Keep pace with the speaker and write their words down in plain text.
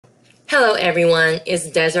Hello everyone,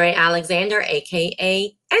 it's Desiree Alexander,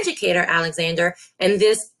 aka Educator Alexander, and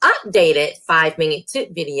this updated 5-minute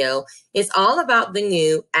tip video is all about the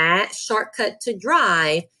new Add Shortcut to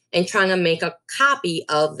Drive and trying to make a copy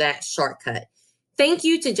of that shortcut. Thank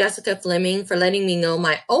you to Jessica Fleming for letting me know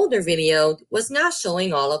my older video was not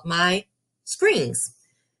showing all of my screens.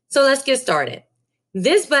 So let's get started.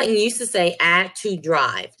 This button used to say Add to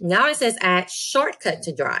Drive. Now it says Add Shortcut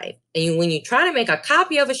to Drive. And when you try to make a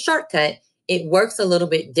copy of a shortcut, it works a little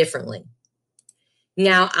bit differently.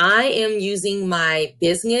 Now I am using my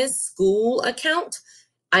business school account.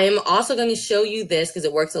 I am also going to show you this because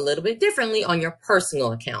it works a little bit differently on your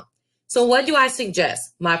personal account. So what do I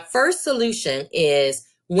suggest? My first solution is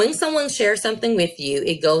when someone shares something with you,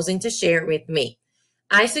 it goes into Share It With Me.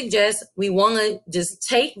 I suggest we want to just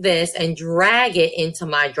take this and drag it into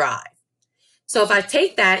my drive. So if I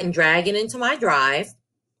take that and drag it into my drive,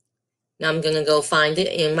 now I'm going to go find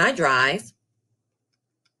it in my drive,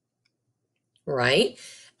 right?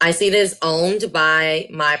 I see that it's owned by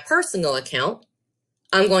my personal account.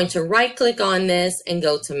 I'm going to right click on this and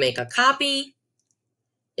go to make a copy.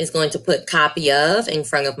 It's going to put copy of in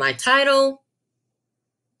front of my title.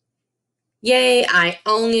 Yay, I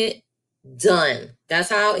own it. Done.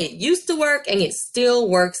 That's how it used to work, and it still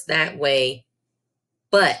works that way.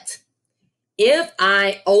 But if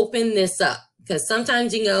I open this up, because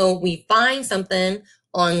sometimes, we find something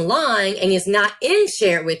online and it's not in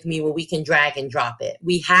Share It With Me where we can drag and drop it.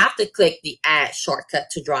 We have to click the Add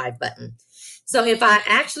Shortcut to Drive button. So if I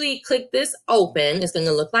actually click this open, it's going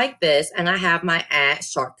to look like this, and I have my Add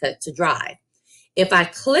Shortcut to Drive. If I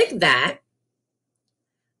click that,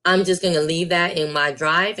 I'm just going to leave that in my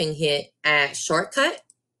drive and hit Add Shortcut.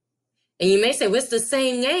 And you may say, well, it's the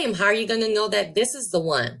same name. How are you going to know that this is the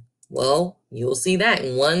one? Well, you'll see that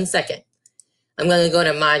in 1 second. I'm going to go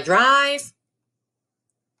to my drive.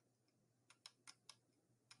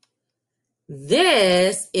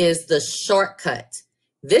 This is the shortcut.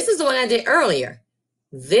 This is the one I did earlier.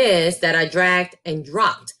 This that I dragged and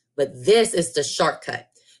dropped, but this is the shortcut.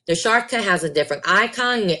 The shortcut has a different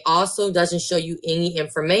icon, and it also doesn't show you any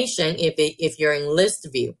information if you're in list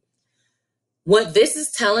view. What this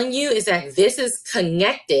is telling you is that this is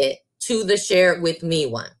connected to the Share It With Me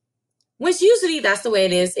one, which usually that's the way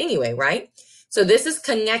it is anyway, right? So this is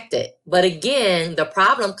connected. But again, the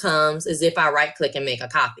problem comes is if I right click and make a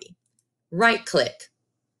copy. Right click,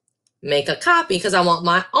 make a copy, because I want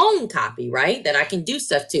my own copy, right? That I can do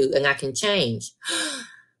stuff to and I can change.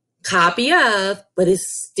 Copy of, but it's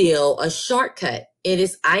still a shortcut.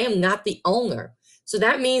 I am not the owner. So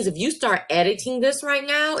that means if you start editing this right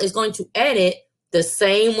now, it's going to edit the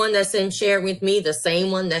same one that's in Share It With Me, the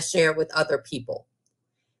same one that's shared with other people.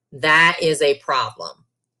 That is a problem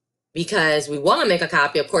because we want to make a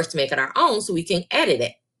copy, of course, to make it our own so we can edit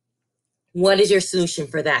it. What is your solution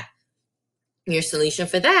for that? Your solution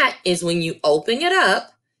for that is when you open it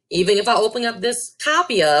up, even if I open up this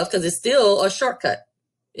copy of, because it's still a shortcut.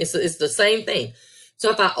 It's the same thing. So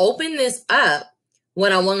if I open this up,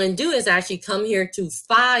 what I want to do is actually come here to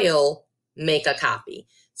File, Make a Copy.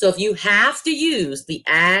 So if you have to use the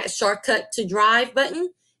Add Shortcut to Drive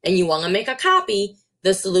button and you want to make a copy,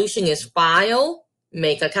 the solution is File,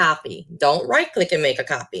 Make a Copy. Don't right click and make a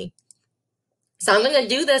copy. So I'm going to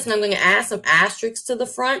do this, and I'm going to add some asterisks to the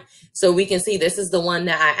front so we can see this is the one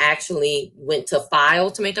that I actually went to File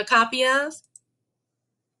to make a copy of.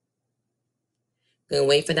 Gonna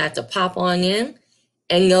wait for that to pop on in,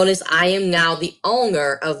 and notice I am now the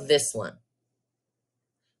owner of this one.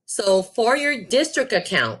 So for your district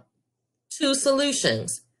account, 2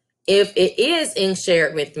 solutions. If it is in Share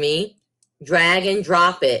It With Me, drag and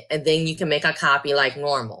drop it, and then you can make a copy like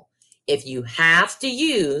normal. If you have to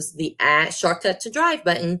use the Add Shortcut to Drive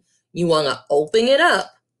button, you want to open it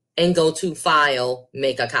up and go to File,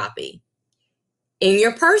 Make a Copy. In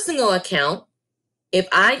your personal account, if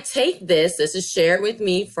I take this is Share It With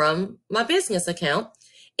Me from my business account.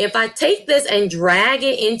 If I take this and drag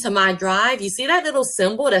it into my drive, you see that little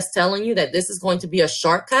symbol that's telling you that this is going to be a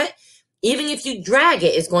shortcut? Even if you drag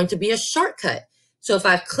it, it's going to be a shortcut. So if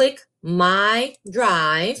I click my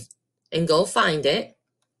drive and go find it,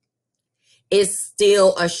 it's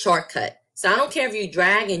still a shortcut. So I don't care if you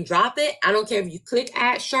drag and drop it. I don't care if you click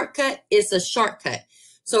Add Shortcut, it's a shortcut.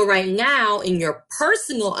 So right now in your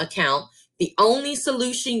personal account, the only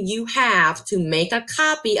solution you have to make a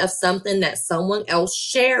copy of something that someone else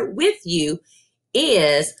shared with you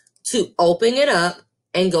is to open it up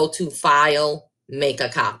and go to File, Make a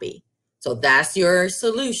Copy. So that's your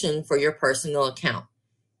solution for your personal account.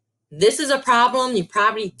 This is a problem you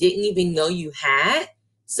probably didn't even know you had.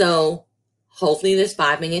 So hopefully this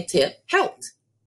 5-minute tip helped.